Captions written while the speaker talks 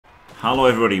Hello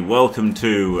everybody, welcome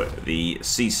to the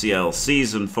CCL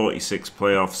Season 46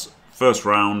 Playoffs first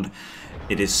round.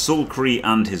 It is Sulkree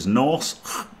and his Norse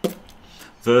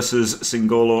versus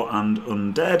Singollo and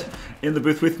Undead. In the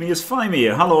booth with me is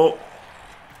Faemir. Hello.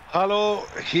 Hello,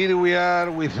 here we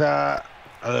are with I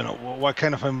don't know, what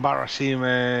kind of embarrassing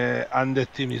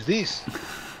Undead team is this?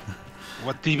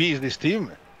 What TV is this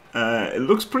team? It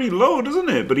looks pretty low, doesn't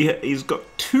it? But he's got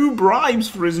 2 bribes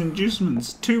for his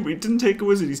inducements. It didn't take a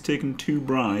wizard, he's taken 2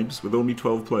 bribes with only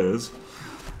 12 players.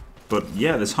 But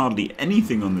yeah, there's hardly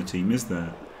anything on the team, is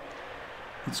there?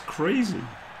 It's crazy.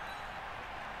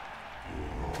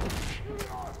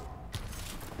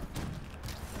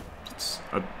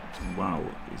 Wow.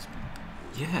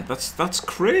 Yeah, that's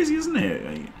crazy, isn't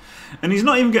it? And he's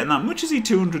not even getting that much, is he?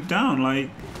 200 down, like.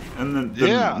 And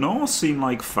the Norse seem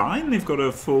like fine. They've got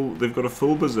a full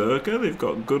berserker. They've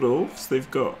got good ulfs. They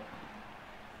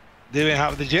even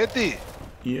have the jetty.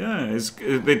 Yeah,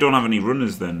 they don't have any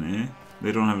runners then, eh?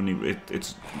 They don't have any.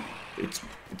 It's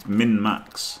min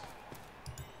max.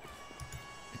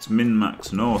 It's min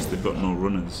max Norse. They've got no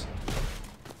runners.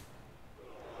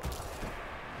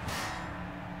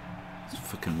 It's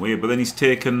fucking weird. But then he's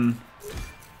taken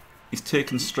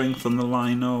strength on the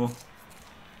Lino.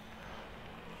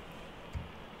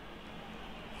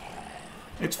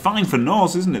 It's fine for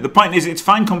Norse, isn't it? The point is, it's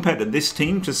fine compared to this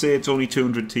team to say it's only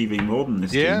 200 TV more than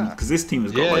this team, because this team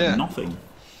has got like nothing.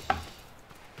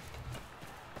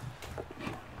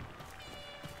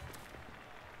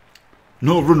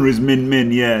 No runner is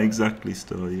min, yeah, exactly.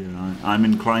 Still, yeah, I'm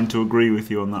inclined to agree with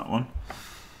you on that one.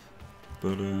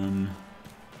 But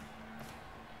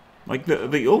like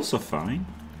the ults are fine,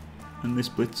 and this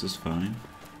blitz is fine,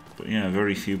 but yeah,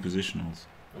 very few positionals.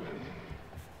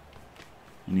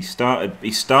 And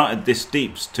he started this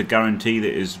deep to guarantee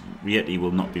that his Yeti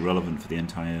will not be relevant for the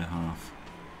entire half.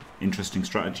 Interesting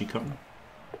strategy, Cotton.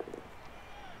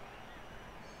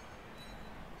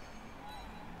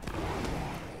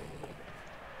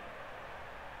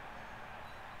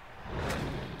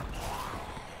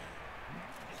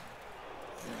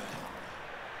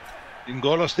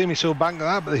 Singollo's team is so banged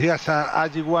up that he has an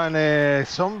AG1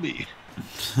 zombie.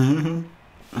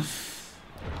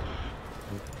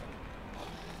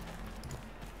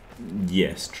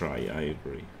 Yes, try. I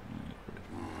agree.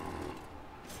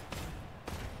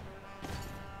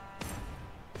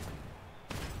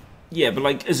 Yeah, but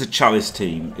like as a Chalice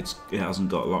team, it hasn't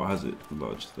got a lot, has it?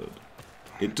 Large third.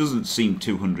 It doesn't seem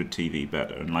 200 TV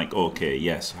better. And like, okay,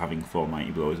 yes, having 4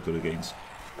 Mighty Blow is good against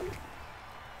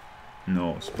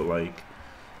Norse, but like,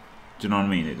 do you know what I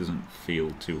mean? It doesn't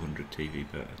feel 200 TV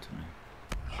better to me.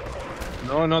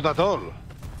 No, not at all.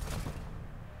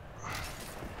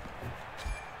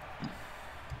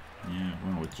 Yeah,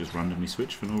 well, it just randomly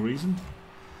switched for no reason.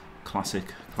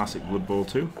 Classic Blood Bowl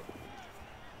 2.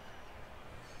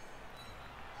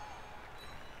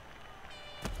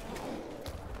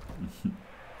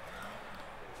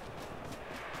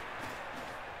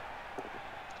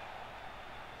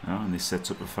 And this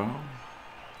sets up a foul.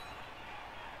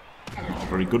 Not a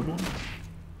very good one,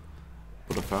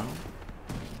 but a foul.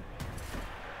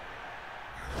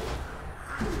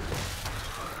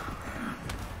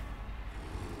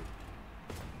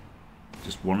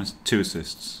 Just 2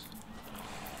 assists.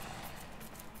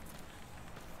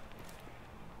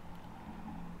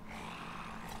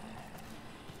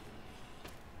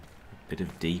 A bit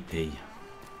of DP.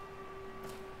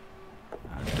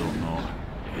 I don't know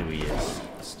who he is,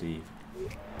 Steve.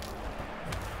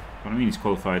 But I mean, he's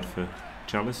qualified for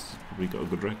Chalice. Probably got a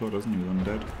good record, hasn't he, with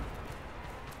Undead?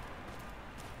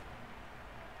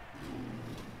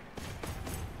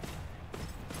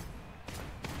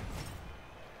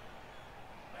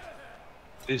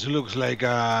 This looks like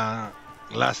a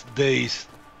last days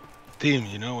team,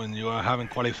 you know, when you haven't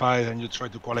qualified and you try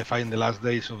to qualify in the last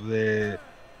days of the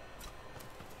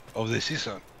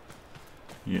season.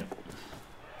 Yeah.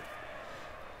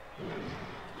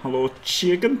 Hello,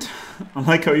 Chigant. I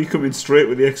like how you come in straight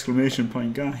with the exclamation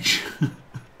point, guys.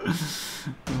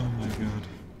 Oh my god.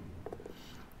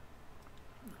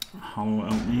 Hello,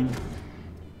 Elton.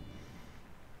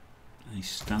 He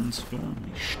stands firm.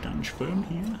 He stands firm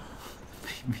here.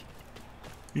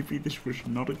 Maybe this was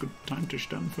not a good time to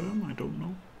stand firm. I don't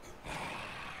know.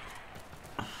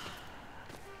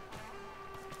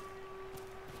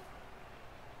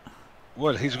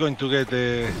 Well, he's going to get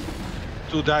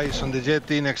 2 dice on the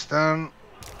jetty next turn.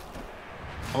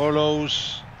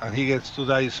 Follows, and he gets 2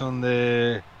 dice on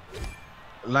the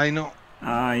Lino.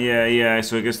 Yeah.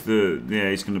 So I guess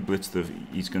he's gonna blitz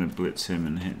him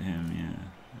and hit him. Yeah.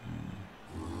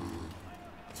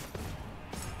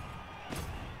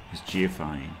 He's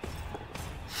geofying.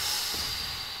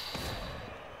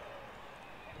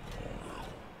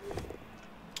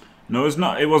 No, it's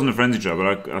not. It wasn't a frenzy trap,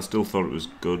 but I still thought it was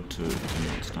good to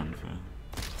not stand fair.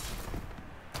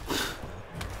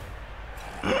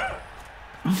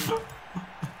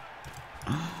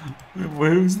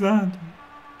 Who's that?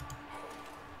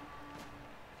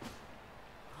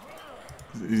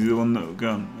 He's the one that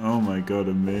gone. Oh my god,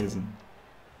 amazing.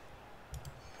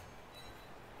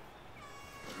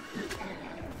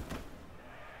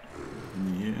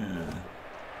 Yeah.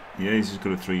 Yeah, he's just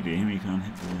got a 3D him, he can't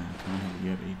hit the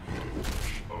Yeti.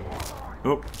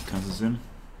 Oh, cancels him.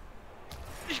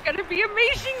 It's gonna be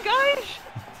amazing, guys!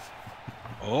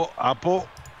 Oh, Apple.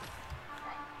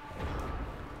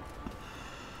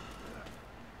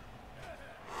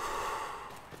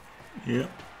 Yeah.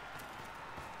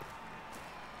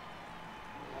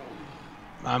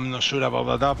 I'm not sure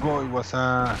about that Apple. It was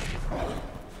a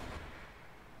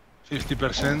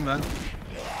 50%, man.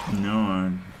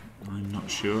 No, I'm not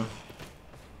sure.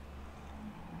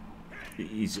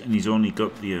 He's only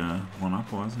got the one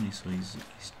apple, hasn't he? So he's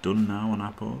done now on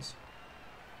apples.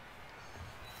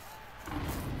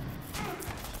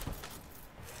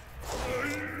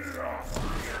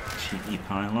 Cheeky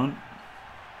pylon.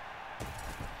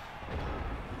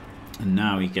 And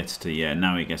now he gets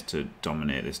to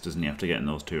dominate this, doesn't he? After getting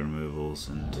those 2 removals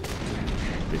and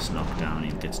this knockdown,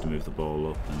 he gets to move the ball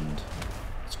up, and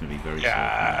it's going to be very.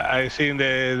 Yeah, I think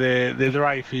the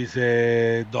drive is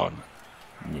done.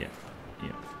 Yeah,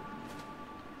 yeah.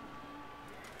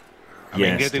 I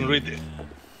mean,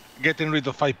 getting rid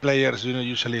of 5 players, you know,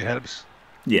 usually helps.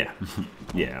 Yeah,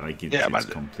 yeah, like it's but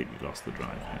completely lost the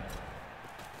drive. Yeah.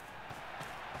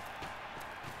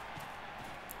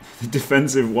 The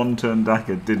defensive 1-turn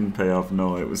Daka didn't pay off.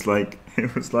 No, it was like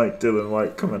Dylan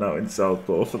White coming out in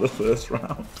Southpaw for the first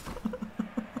round.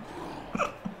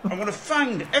 I want to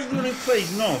find everyone who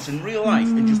plays Norse in real life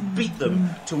and just beat them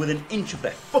to within an inch of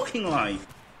their fucking life.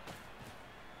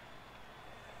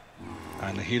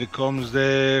 And here comes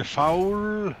the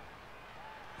foul.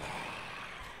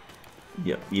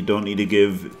 Yep, you don't need to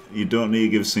give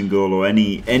Singollo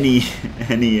any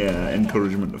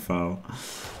encouragement to foul.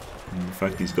 And the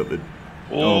fact he's got the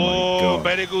oh my god,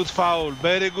 very good foul,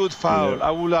 very good foul. Yeah.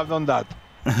 I would have done that.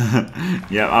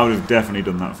 Yeah, I would have definitely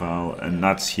done that foul, and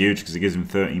that's huge because it gives him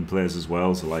 13 players as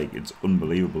well. So like, it's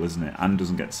unbelievable, isn't it? And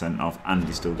doesn't get sent off, and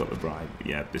he's still got the bribe. But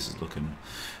yeah, this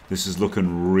is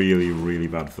looking really, really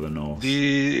bad for the Norse.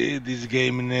 This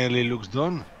game nearly looks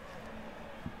done.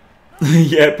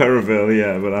 Yeah, Perivale,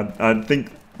 yeah, but I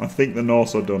think the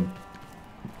Norse are done.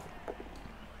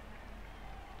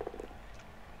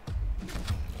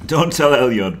 Don't tell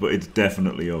Elyod, but it's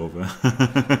definitely over.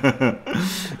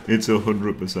 It's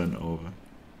 100% over.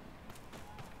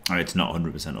 Oh, it's not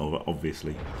 100% over,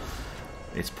 obviously.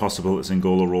 It's possible that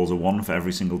Singollo rolls a 1 for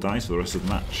every single dice for the rest of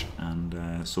the match, and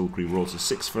Sulkree rolls a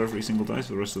 6 for every single dice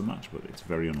for the rest of the match, but it's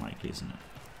very unlikely, isn't it?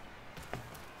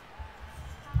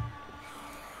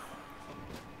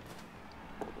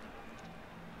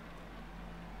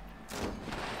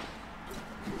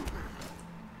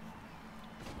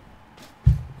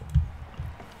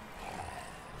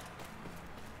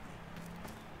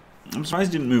 I'm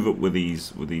surprised he didn't move up with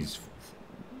these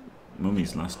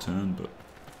mummies last turn, but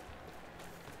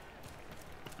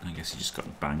I guess he just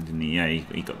got banged in the... Yeah,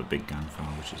 he got the big gang foul,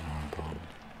 which is more important.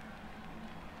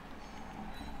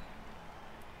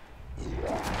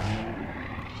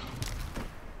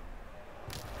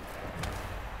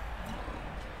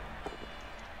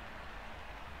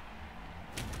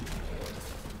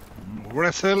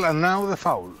 Wrestle, and now the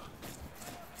foul.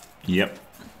 Yep.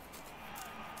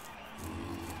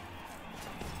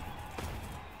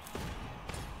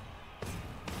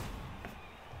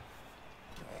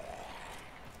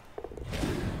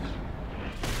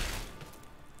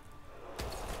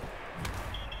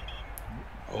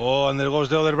 Oh, and there goes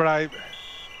the other bribe.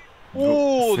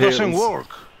 Oh, doesn't work.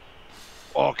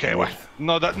 Okay, well,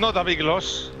 not a big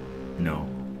loss. No.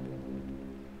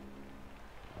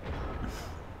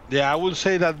 Yeah, I would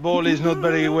say that ball is not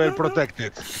very well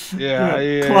protected.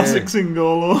 Yeah, classic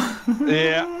Singollo.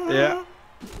 Yeah.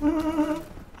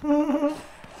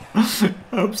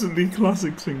 Absolutely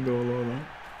classic Singollo.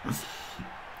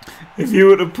 If you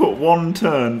were to put one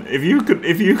turn, if you could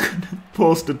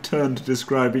post a turn to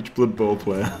describe each Blood Bowl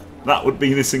player, that would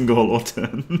be the Singollo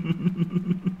turn.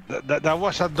 that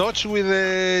was a dodge with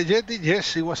the Yeti.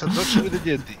 Yes, it was a dodge with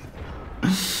the Yeti.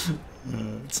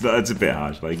 It's a bit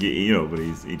harsh, like you know, but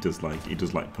he does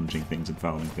like punching things and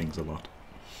fouling things a lot.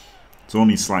 It's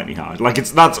only slightly harsh. Like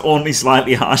that's only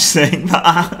slightly harsh saying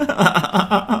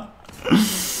that.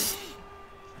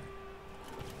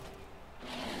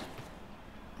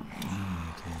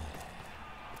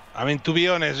 I mean, to be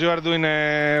honest, you are doing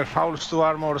fouls to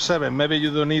armor 7. Maybe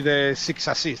you don't need 6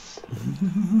 assists.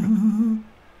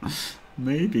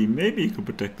 Maybe you could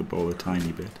protect the ball a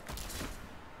tiny bit.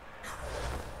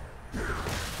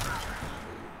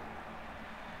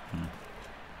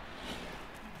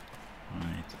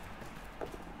 Right.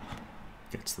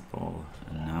 Gets the ball.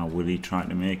 And now will he try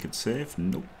to make it safe?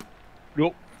 Nope.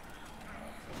 Nope.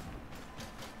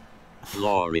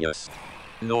 Glorious.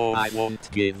 No, I won't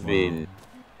give in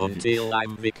until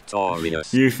I'm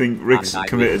victorious. You think Rick's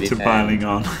committed to piling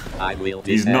on? I will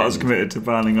He's not as committed to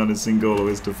piling on as Singollo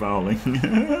is to fouling.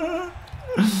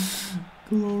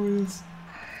 Glorious.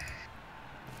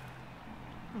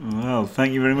 Well,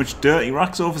 thank you very much, Dirty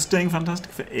Raxo, for staying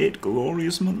fantastic for 8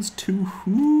 glorious months. 2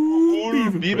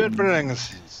 Beaver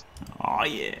pregnancies. Oh,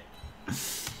 yeah.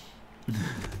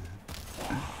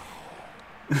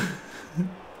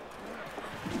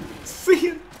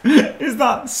 See, is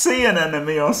that see an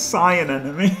enemy or sigh an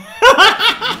enemy?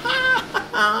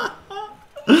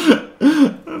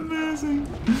 Amazing.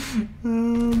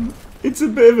 It's a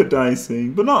bit of a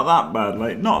dicing, but not that bad.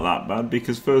 Like, not that bad,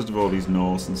 because first of all he's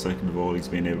Norse, and second of all he's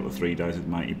been able to 3 dice with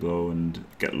Mighty Blow and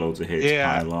get loads of hits,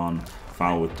 pile on,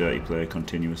 foul with Dirty Play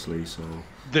continuously. So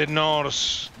the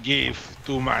Norse give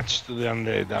too much to the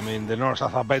Undead. I mean, the Norse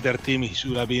have a better team. He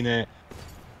should have been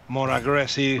more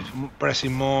aggressive,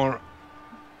 pressing more.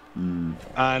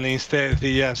 And instead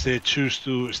they just choose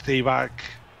to stay back,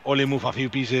 only move a few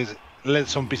pieces, let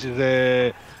some pieces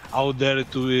out there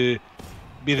to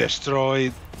be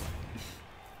destroyed.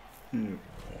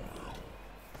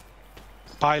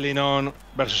 Piling on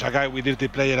versus a guy with dirty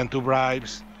player and 2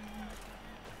 bribes.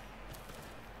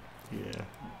 yeah,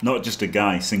 not just a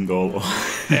guy, Singollo.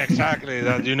 Exactly,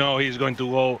 that you know he's going to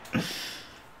go.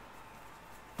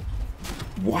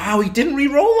 Wow, he didn't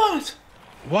re-roll that.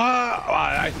 Wow,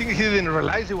 I think he didn't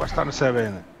realize it was turn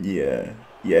 7. Yeah,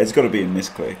 it's got to be a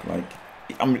misclick. Like,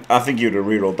 I think you'd have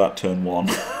re-rolled that turn 1.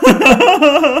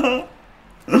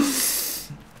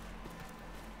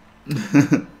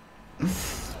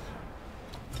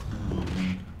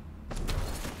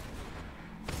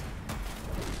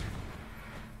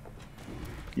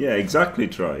 Yeah, exactly.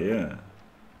 Try, yeah,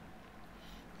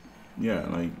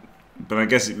 like. But I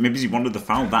guess maybe he wanted the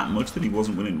foul that much that he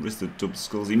wasn't willing to risk the double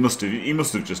skulls. He must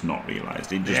have just not realised.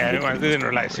 He didn't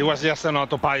realise. It was just an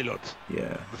autopilot.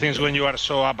 Yeah. The things when you are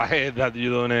so up ahead that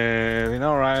you don't, you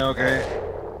know, right? Okay.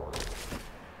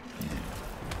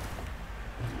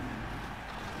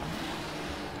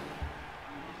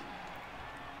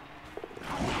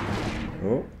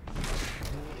 Oh.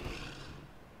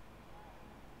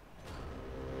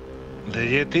 The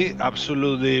Yeti,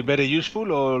 absolutely very useful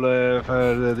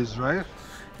for this drive.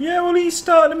 Yeah, well, he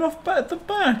started him off at the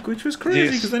back, which was crazy,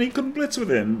 because Yes. then he couldn't blitz with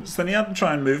him. So then he had to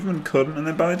try and move him and couldn't, and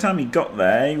then by the time he got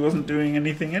there, he wasn't doing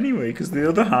anything anyway, because the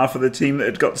other half of the team that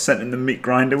had got sent in the meat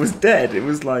grinder was dead. It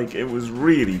was like, it was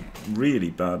really,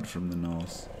 really bad from the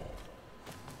Norse.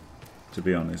 To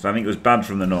be honest, I think it was bad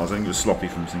from the Norse. I think it was sloppy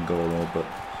from Singollo, but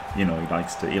you know,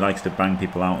 he likes to bang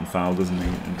people out and foul, doesn't he?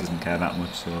 And doesn't care that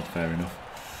much, so fair enough.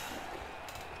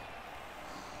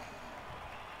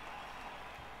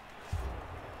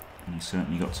 And he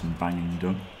certainly got some banging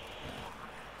done.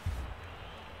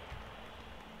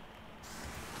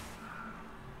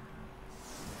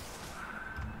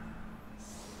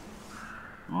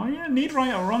 Oh yeah, need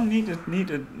right or wrong,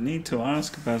 need to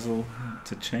ask Basil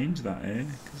to change that,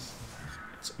 because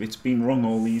it's been wrong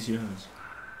all these years.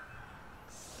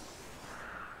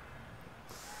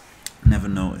 Never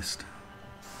noticed.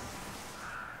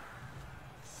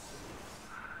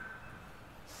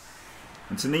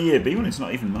 It's an EAB one. It's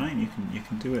not even mine. You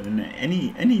can do it in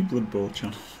any Blood Bowl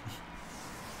channel.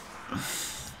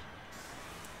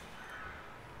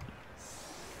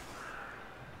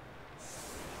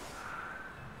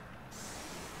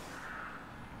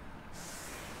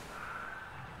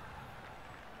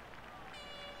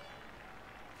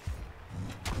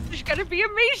 It's gonna be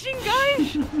amazing,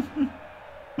 guys.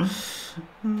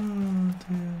 Oh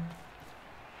dear.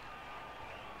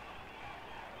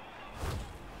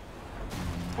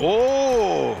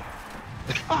 Oh!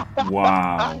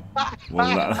 Wow.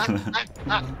 Well,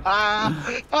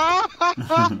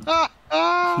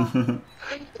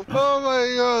 Oh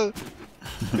my god!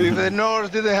 If the Norse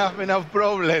didn't have enough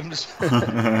problems.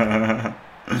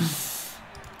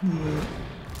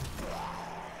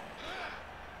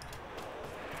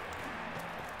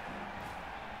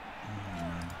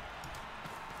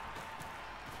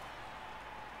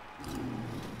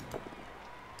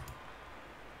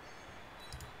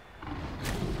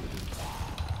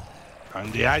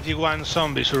 And the IG1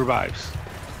 zombie survives.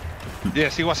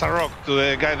 Yes, he was a rock to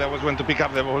the guy that was going to pick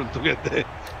up the ball to get the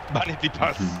vanity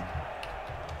pass.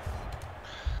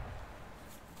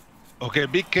 Okay,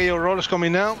 big KO rolls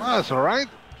coming now. Oh, that's all right.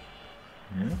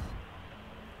 Yeah.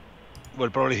 Well,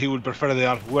 probably he would prefer the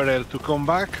Alwerer to come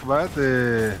back, but...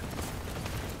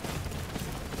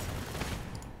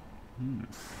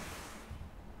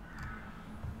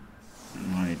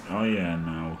 Right, oh yeah,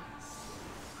 now.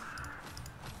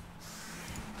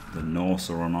 The Norse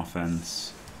are on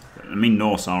offense. I mean,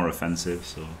 Norse are offensive,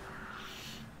 so...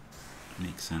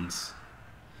 Makes sense.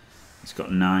 He's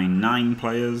got nine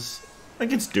players. I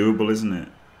think it's doable, isn't it?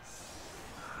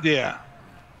 Yeah.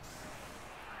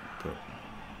 But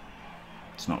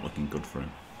it's not looking good for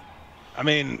him. I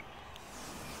mean,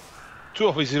 two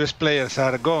of his best players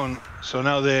are gone, so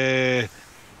now the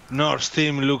Norse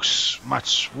team looks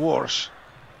much worse.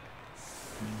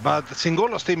 But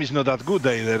Singollo's team is not that good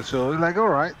either, so it's like, all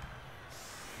right.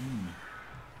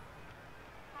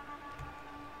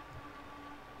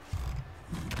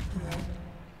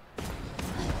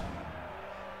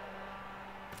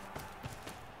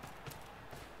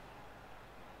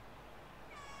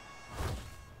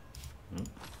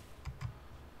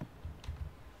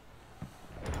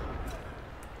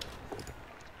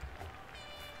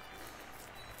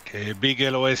 Okay, big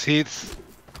LOS hits.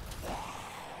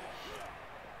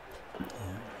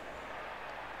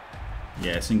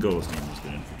 Yeah, Singollo's name was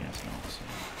good for against now, so.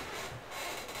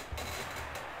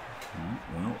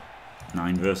 Well,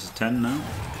 9 versus 10 now.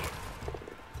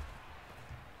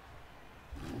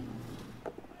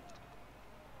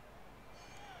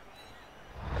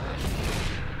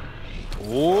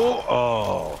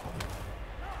 Oh.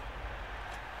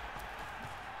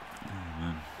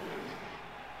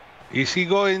 Is he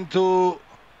going to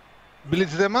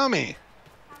blitz the mummy?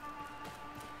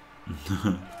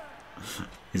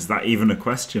 Is that even a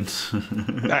question?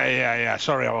 Yeah.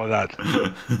 Sorry about that.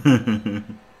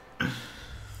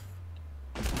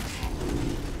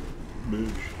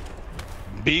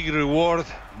 Big reward.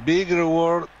 Big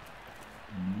reward.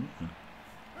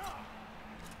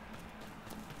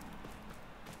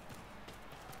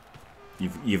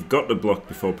 You've got to block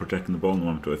before protecting the ball,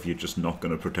 no matter if you're just not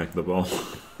going to protect the ball.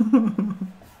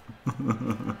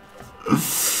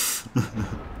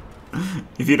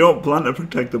 If you don't plan to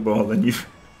protect the ball, then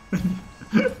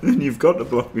you've got to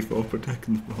block before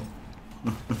protecting the ball.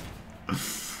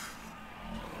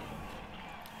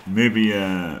 Maybe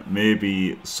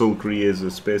Sulkree is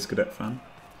a Space Cadet fan.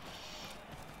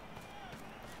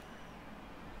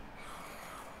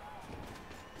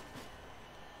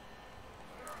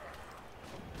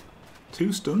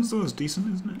 Two stuns though is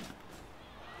decent, isn't it?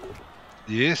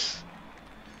 Yes.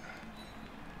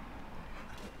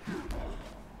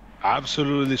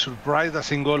 Absolutely surprised that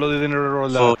Singollo didn't roll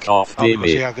that. Fuck off, because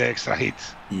he had the extra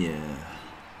hits. Yeah.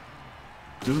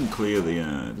 Doesn't clear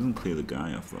the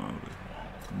guy off though.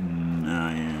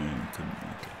 Nah, yeah, couldn't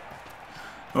make it.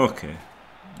 Okay.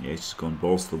 Yeah, he's just going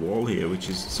balls to the wall here, which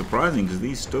is surprising because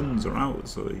these stuns are out,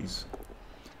 so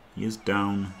he is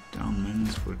down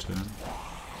men's for a turn.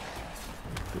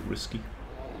 A bit risky.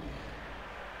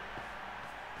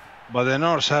 But the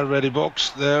Norse are very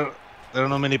boxed there. There are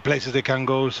not many places they can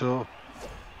go, so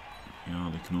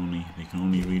Yeah, they can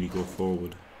only really go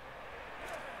forward.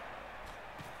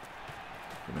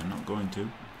 But they're not going to.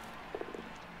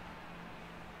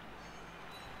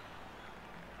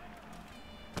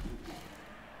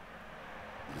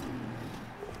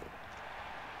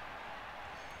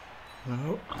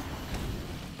 No.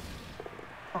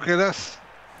 okay, that's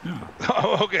Yeah.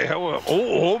 okay.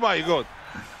 Oh my God!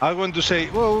 I was going to say,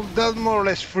 well, that more or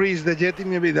less frees the jetty.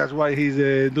 Maybe that's why he's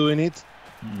doing it.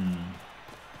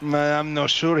 But I'm not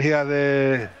sure he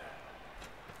had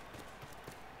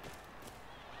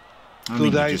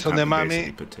two dice on the mummy.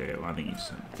 I think you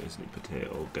just have to basically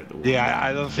potato, get the one. Yeah,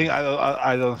 I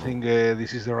don't think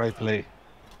this is the right play.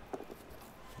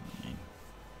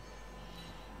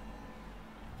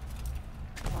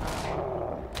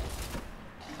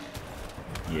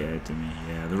 Yeah, to me,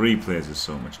 yeah. The replays are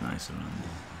so much nicer, and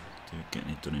they're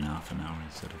getting it done in half an hour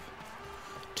instead of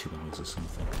 2 hours or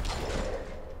something.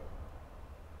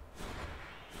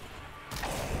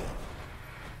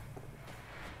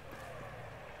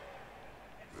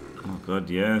 Oh God,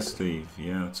 yeah, Steve.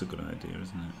 Yeah, that's a good idea,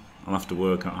 isn't it? I'll have to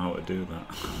work out how to do that.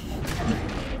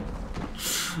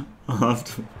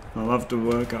 I'll have to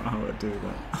work out how to do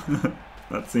that.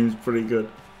 That seems pretty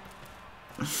good.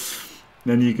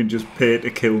 Then you can just pay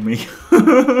to kill me.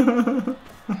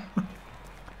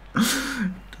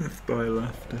 Death by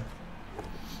laughter.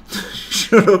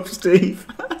 Shut up, Steve.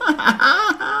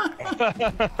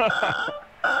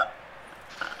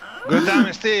 Good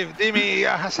damn, Steve. Dimmy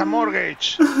has a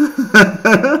mortgage.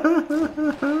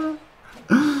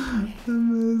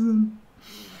 Amazing.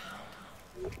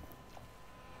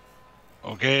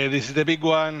 Okay, this is the big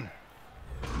one.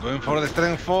 Going for the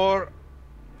strength 4.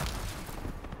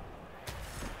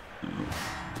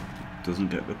 Doesn't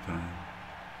get the pan.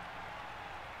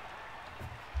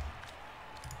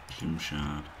 Jim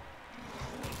Shard.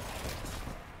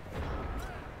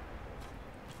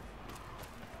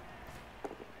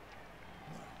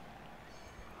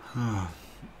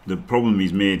 The problem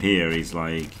he's made here is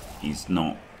like he's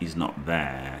not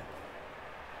there.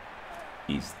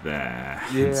 He's there.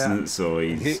 Yeah. So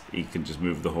he can just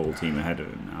move the whole team ahead of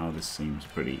him now. This seems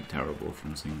pretty terrible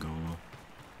from Singollo.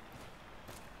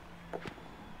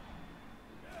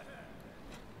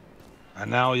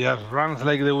 And now he just runs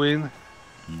like the wind.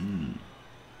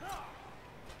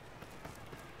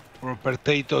 For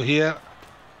Potato here.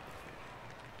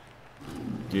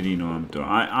 Did he know I'm done?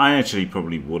 I actually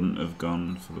probably wouldn't have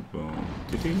gone for the ball.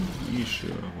 Did he? Are you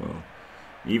sure? Well,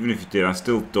 even if he did, I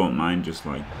still don't mind just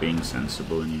like being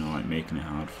sensible and, you know, like making it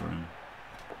hard for him.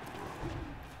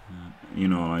 You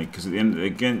know, like, because at the end,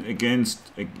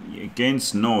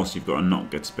 against Norse, you've got to not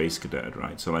get space cadetted,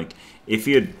 right? So, like, if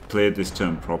he had played this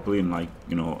turn properly and, like,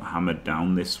 you know, hammered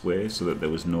down this way so that there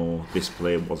was no, this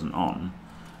player wasn't on,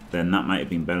 then that might have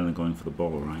been better than going for the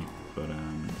ball, right? But,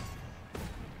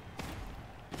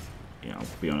 yeah, I'll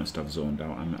be honest, I've zoned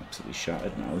out. I'm absolutely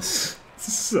shattered now. I'm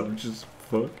just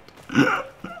fucked.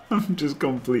 I'm just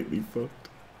completely fucked.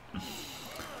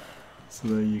 So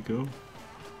there you go.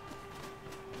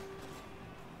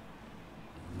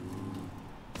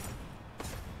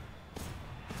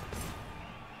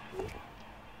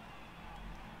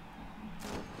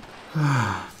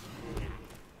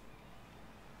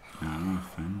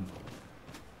 Fine.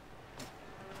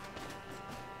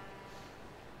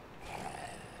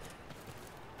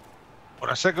 For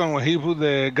a second, when he put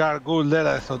the gargoyle there,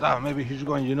 I thought, maybe he's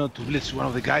going, you know, to blitz one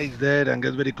of the guys there and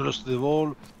get very close to the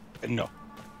ball. And no.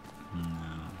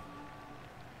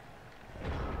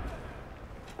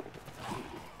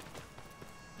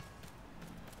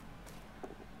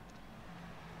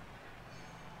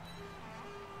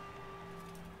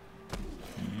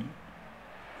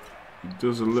 It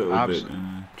does a little bit.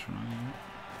 Try it.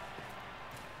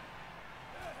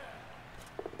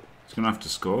 He's gonna have to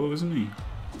score, though, isn't he?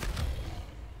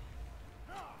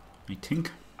 I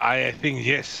think. I think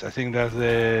yes. I think that's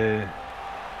the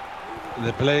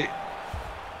play.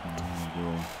 There you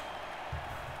go.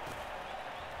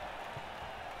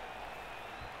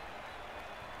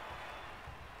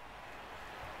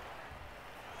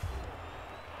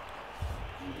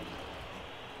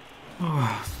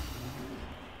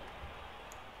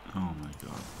 Oh my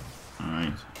god.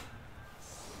 Alright.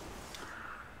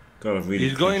 God, I've really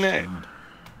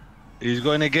He's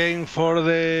going again for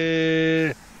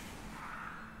the...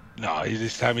 No,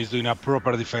 this time he's doing a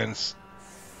proper defense.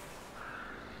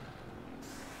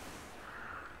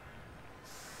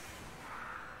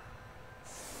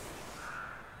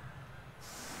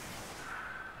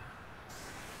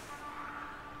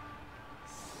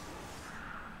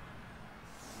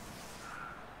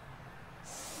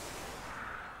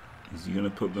 Is he going to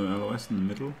put the LOS in the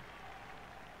middle?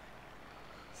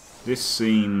 This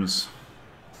seems...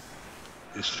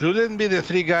 It shouldn't be the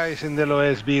 3 guys in the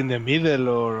LOS be in the middle,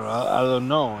 or I don't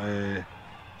know.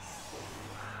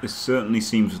 This certainly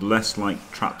seems less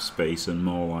like trap space and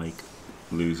more like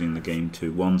losing the game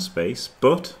to 1 space,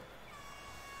 but...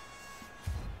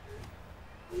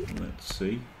 Let's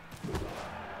see.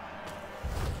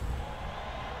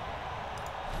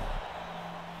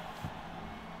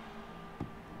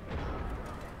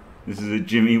 This is a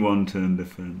Jimmy 1-turn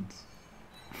defense.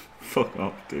 Fuck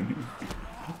off, Jimmy.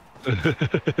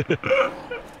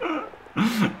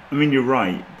 I mean, you're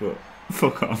right, but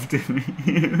fuck off, Jimmy.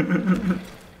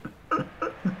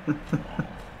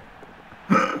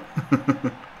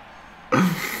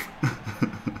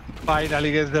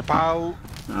 Finally gets the POW.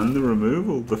 And the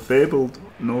removal, the fabled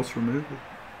Norse removal.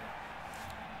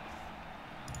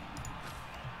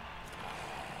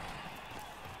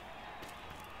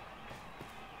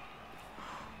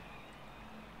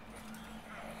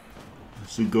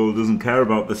 Singollo doesn't care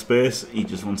about the space, he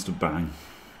just wants to bang.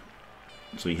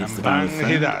 So he hits the guy with fend.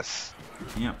 He does.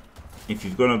 Yep. If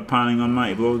you've got a panning on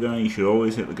Mighty Blow guy, you should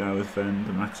always hit the guy with fend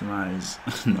to maximise.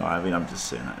 No, I mean, I'm just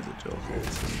saying that as a joke. It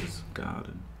was guard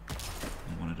and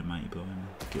he wanted a Mighty Blow and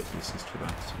get the assist for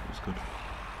that, so it was good.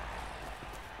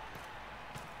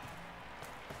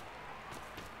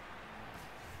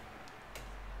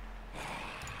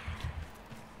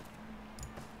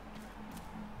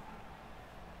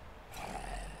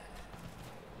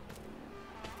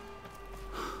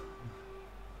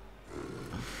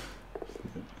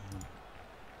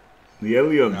 The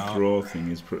Elliot throw thing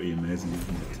is pretty amazing,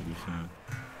 isn't it, to be fair?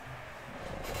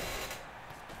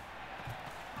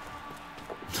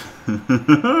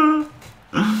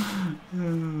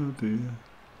 Oh dear.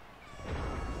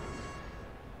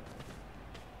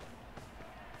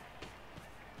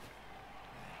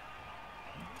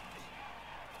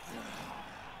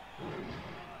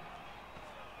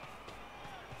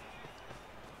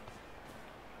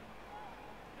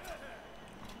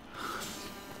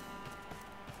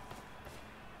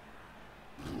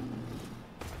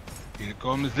 Here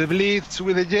comes the Blitz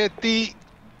with the Jetty.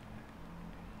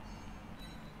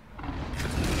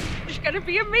 It's gonna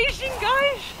be amazing,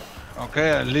 guys.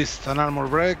 Okay, at least an armor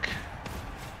break.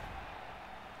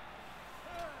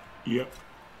 Yep.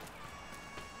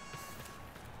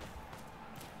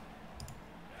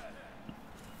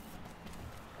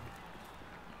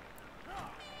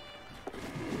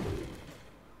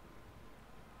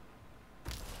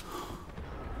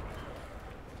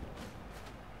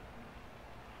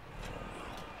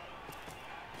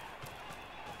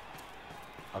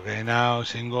 Okay, now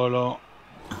Singollo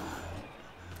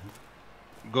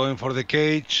going for the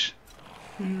cage.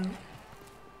 I'm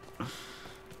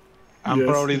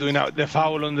probably doing out the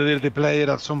foul on the dirty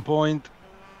player at some point.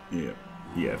 Yeah,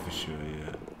 yeah, for sure,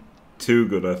 yeah. Too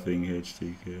good, I think,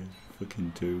 HTK.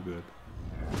 Fucking too good.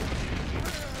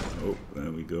 Oh,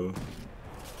 there we go.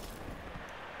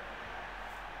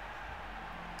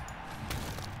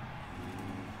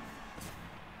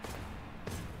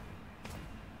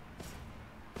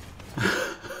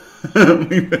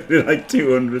 We made it like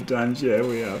 200 times, yeah,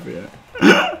 we have, yeah.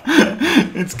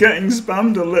 It's getting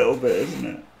spammed a little bit, isn't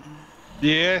it?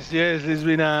 Yes, yes, it's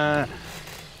been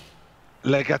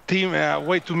like a team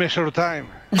way to measure time.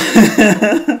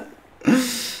 Oh,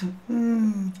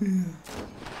 dear.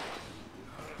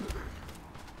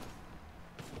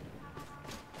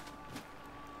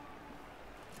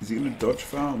 Is he going to dodge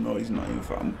foul? No, he's not even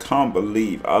foul.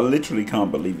 I literally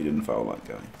can't believe he didn't foul that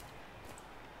guy.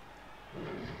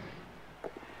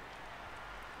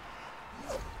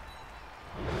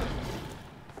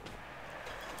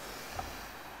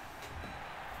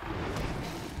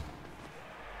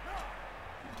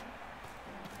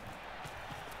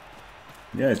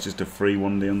 Yeah, it's just a free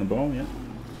 1D on the ball, yeah.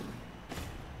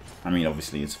 I mean,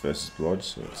 obviously it's versus blood,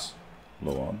 so it's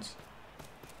low odds.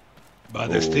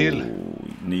 But still.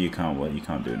 No, you can't. Well, you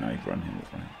can't do it now. You've run him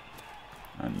up, right?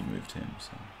 And you moved him,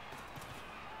 so.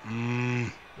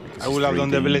 I will have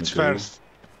done the Blitz first.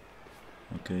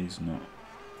 Okay, he's not.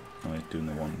 Oh, he's doing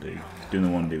the 1D. He's doing the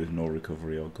 1D with no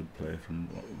recovery or good play from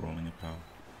rolling a power.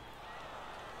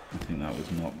 I think that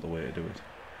was not the way to do it.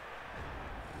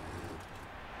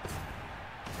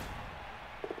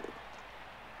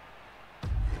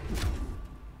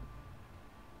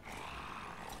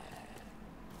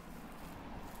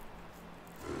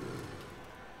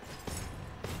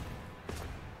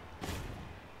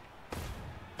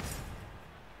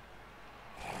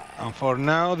 And for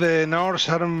now, the Norse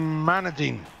are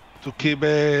managing to keep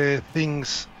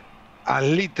things a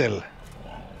little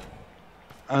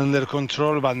under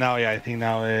control. But now, yeah, I think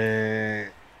now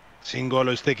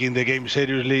Singollo is taking the game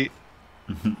seriously.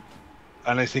 And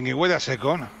I'm thinking, wait a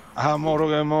second, I have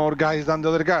more guys than the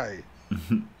other guy.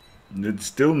 It's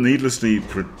still needlessly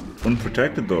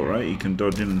unprotected though, right? He can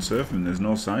dodge in and surf him. There's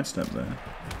no sidestep there.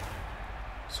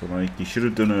 So like he should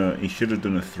have done a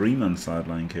 3-man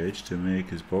sideline cage to make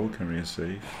his ball carrier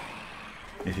safe.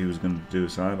 If he was going to do a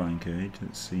sideline cage,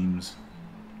 it seems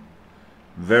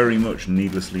very much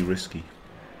needlessly risky.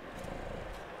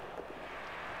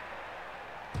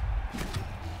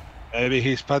 Maybe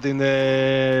he's patting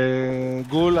the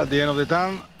goal at the end of the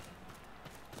turn.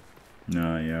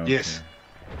 No, yeah. Okay. Yes,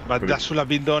 but that should have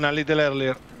been done a little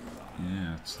earlier.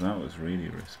 Yeah, that was really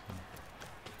risky.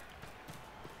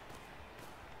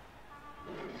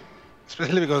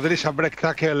 Especially because there is a break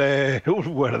tackle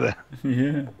Ulwer there.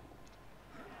 Yeah.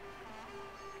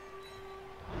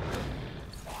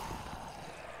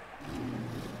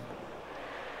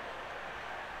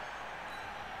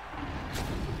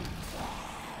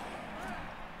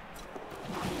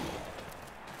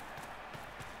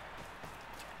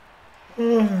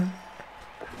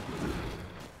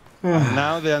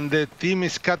 Now the team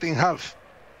is cut in half.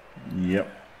 Yep.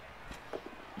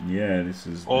 Yeah, this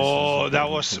is. That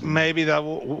was maybe that.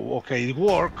 Okay, it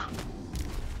worked,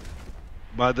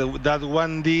 but that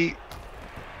 1D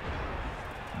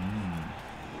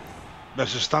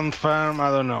versus stand firm, I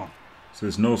don't know. So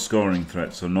there's no scoring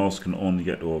threat, so Norse can only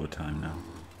get to overtime now.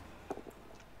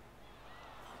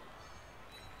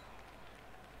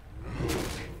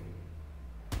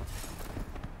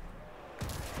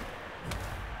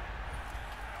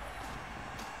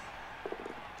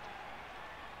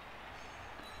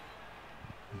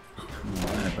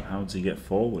 does he get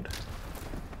forward?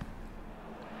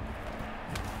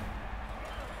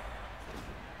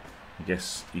 I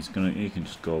guess he can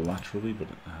just go laterally, but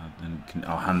then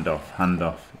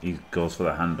handoff. He goes for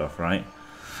the handoff, right?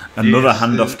 Another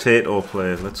handoff Tato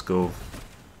play. Let's go.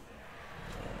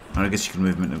 I guess you can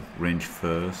move him into range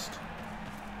first.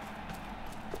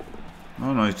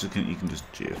 Oh no, you can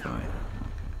just GFI. Okay.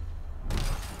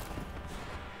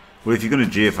 Well, if you're going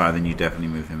to GFI, then you definitely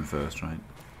move him first, right?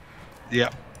 Yeah.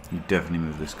 You definitely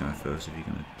move this guy first if you're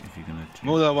gonna GFI.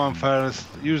 Move that one first.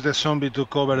 Use the zombie to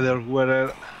cover their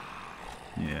weather.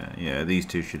 Yeah. These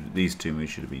two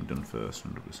moves should have been done first,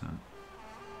 100%.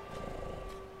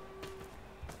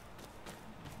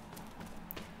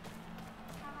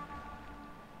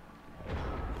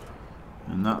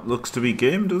 And that looks to be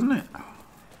game, doesn't it?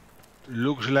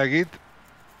 Looks like it.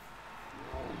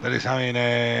 There is, I mean,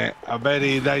 a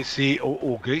very dicey.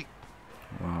 Oh, okay.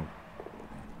 Wow.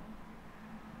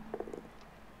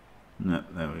 No,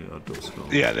 there we go. Don't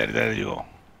score. Yeah, there you go.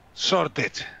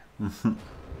 Sorted.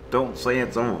 Don't say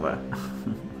it's over.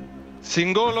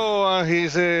 Singollo and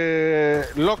his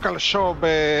local shop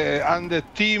and the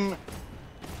team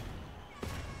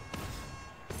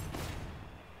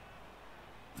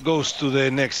goes to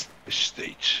the next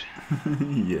stage.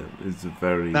 Yeah, it's a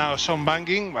very... Now some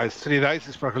banging, but 3 dice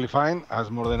is perfectly fine,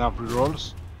 has more than enough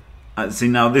rerolls. See,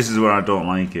 now this is where I don't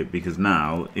like it, because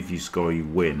now, if you score, you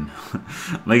win.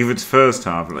 Like, if it's first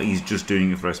half, like, he's just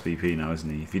doing it for SPP now, isn't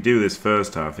he? If you do this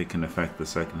first half, it can affect the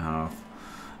second half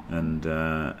and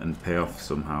pay off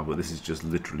somehow, but this is just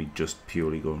literally just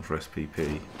purely going for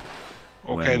SPP.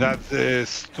 Okay,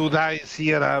 that's 2 dice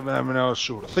here, I'm not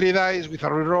sure. 3 dice with a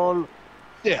reroll,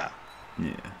 yeah.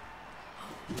 Yeah.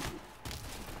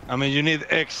 I mean, you need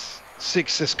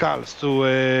X6 skulls to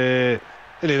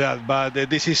really that, but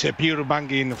this is a pure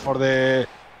banging for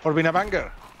being a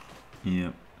banger.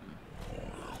 Yep.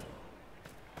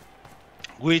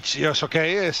 Which is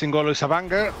okay, Singollo is a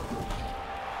banger.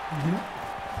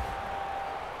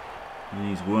 And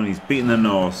he's won, he's beaten the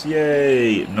Norse,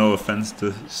 yay! No offence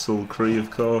to Sulkree, of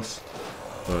course,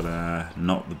 but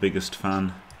not the biggest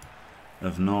fan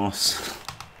of Norse.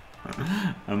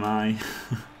 Am I?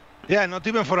 Yeah, not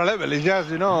even for a level, it's just,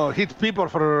 you know, hit people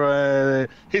for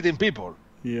hitting people.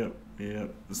 Yep.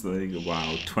 So there you go.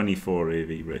 Wow, 24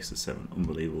 AV race to 7.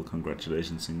 Unbelievable.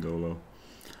 Congratulations, Singollo.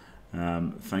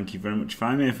 Thank you very much,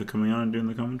 Faemir, for coming on and doing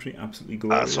the commentary. Absolutely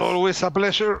glorious. That's always a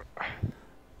pleasure.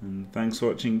 And thanks for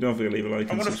watching. Don't forget to leave a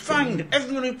like I want to find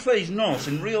everyone who plays Norse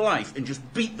in real life and just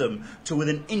beat them to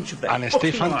within an inch of their And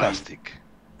stay fantastic.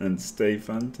 And stay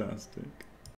fantastic.